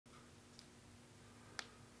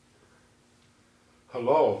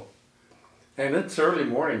Hello, and it's early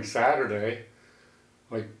morning Saturday,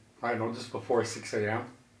 like, I don't know, just before 6 a.m.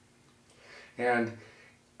 And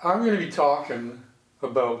I'm going to be talking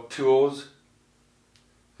about tools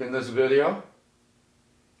in this video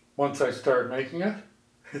once I start making it.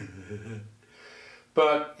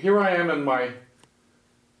 But here I am in my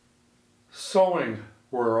sewing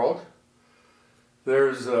world.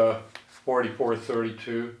 There's a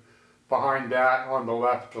 4432. Behind that, on the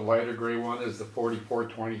left, the lighter gray one is the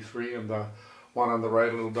 4423, and the one on the right,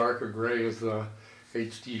 a little darker gray, is the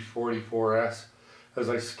HD 44S. As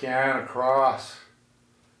I scan across,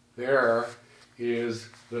 there is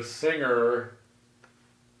the Singer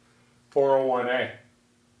 401A.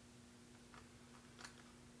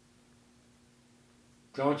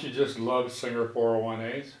 Don't you just love Singer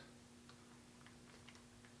 401As?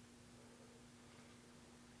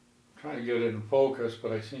 Trying to get it in focus,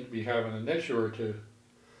 but I seem to be having an issue or two.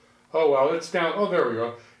 Oh well, it's down, oh there we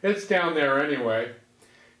go. It's down there anyway.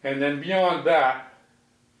 And then beyond that,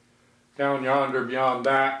 down yonder beyond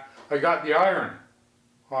that, I got the iron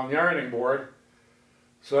on the ironing board.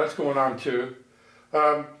 So that's going on too.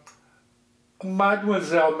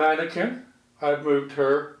 Mademoiselle Mannequin, I've moved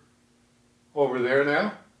her over there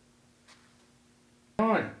now.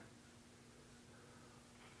 Fine.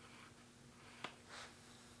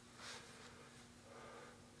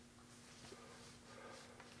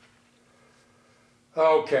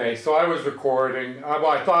 Okay, so I was recording. Well,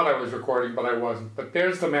 I thought I was recording, but I wasn't. But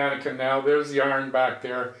there's the mannequin now. There's the iron back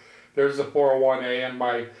there. There's the 401A and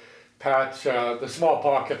my patch, the small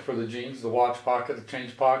pocket for the jeans, the watch pocket, the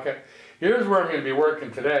change pocket. Here's where I'm going to be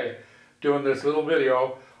working today, doing this little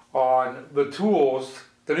video on the tools,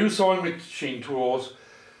 the new sewing machine tools,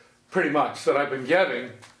 pretty much, that I've been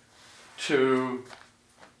getting to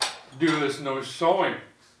do this new sewing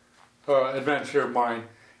adventure of mine.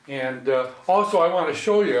 And also I want to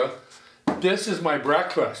show you, this is my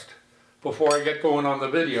breakfast before I get going on the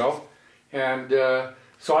video. And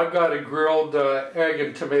so I've got a grilled egg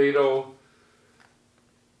and tomato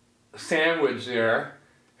sandwich there,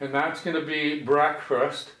 and that's going to be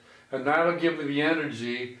breakfast, and that'll give me the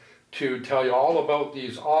energy to tell you all about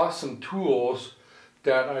these awesome tools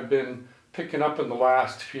that I've been picking up in the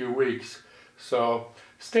last few weeks. So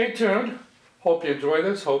stay tuned. Hope you enjoy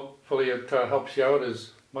this. Hopefully it helps you out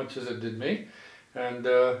as much as it did me, and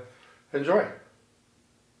enjoy.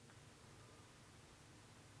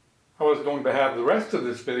 I was going to have the rest of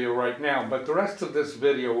this video right now, but the rest of this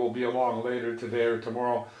video will be along later today or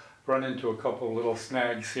tomorrow. Run into a couple of little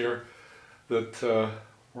snags here that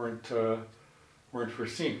weren't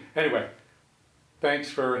foreseen. Anyway, thanks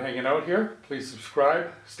for hanging out here. Please subscribe.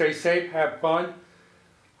 Stay safe. Have fun.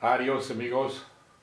 Adios, amigos.